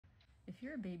If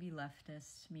you're a baby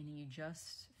leftist, meaning you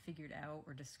just figured out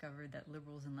or discovered that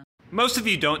liberals and leftists... Most of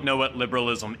you don't know what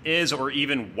liberalism is or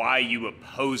even why you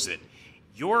oppose it.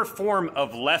 Your form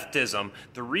of leftism,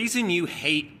 the reason you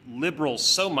hate liberals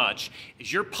so much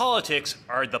is your politics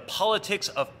are the politics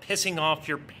of pissing off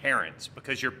your parents,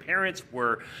 because your parents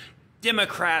were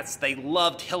Democrats, they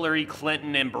loved Hillary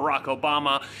Clinton and Barack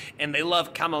Obama, and they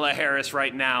love Kamala Harris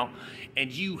right now,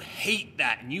 and you hate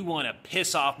that, and you want to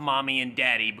piss off mommy and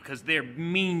daddy because they're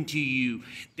mean to you.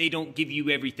 They don't give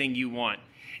you everything you want.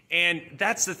 And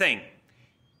that's the thing.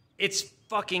 It's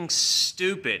fucking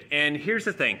stupid. And here's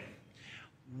the thing.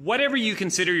 Whatever you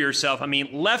consider yourself, I mean,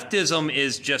 leftism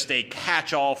is just a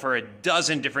catch-all for a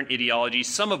dozen different ideologies,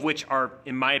 some of which are,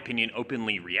 in my opinion,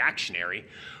 openly reactionary.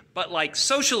 But like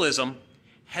socialism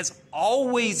has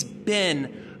always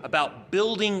been about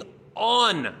building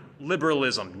on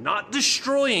liberalism, not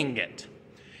destroying it.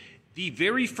 The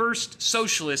very first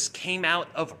socialists came out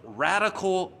of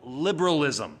radical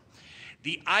liberalism.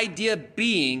 The idea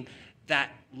being that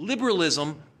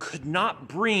liberalism could not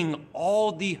bring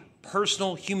all the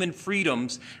personal human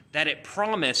freedoms that it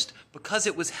promised because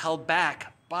it was held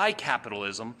back by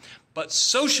capitalism, but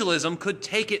socialism could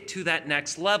take it to that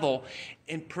next level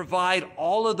and provide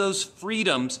all of those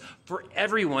freedoms for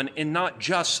everyone and not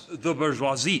just the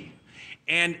bourgeoisie.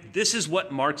 And this is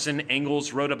what Marx and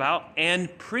Engels wrote about,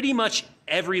 and pretty much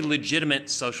every legitimate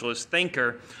socialist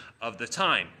thinker of the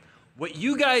time. What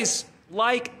you guys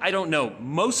like, I don't know.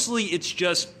 Mostly it's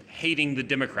just hating the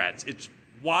Democrats. It's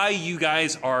why you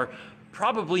guys are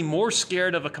probably more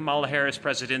scared of a Kamala Harris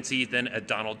presidency than a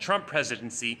Donald Trump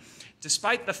presidency,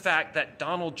 despite the fact that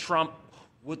Donald Trump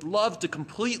would love to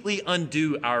completely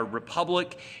undo our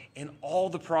republic and all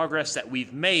the progress that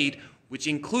we've made, which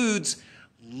includes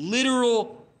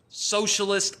literal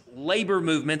socialist labor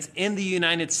movements in the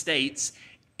United States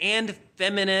and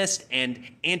feminist and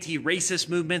anti-racist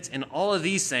movements and all of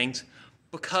these things,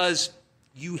 because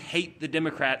you hate the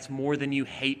Democrats more than you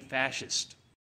hate fascists.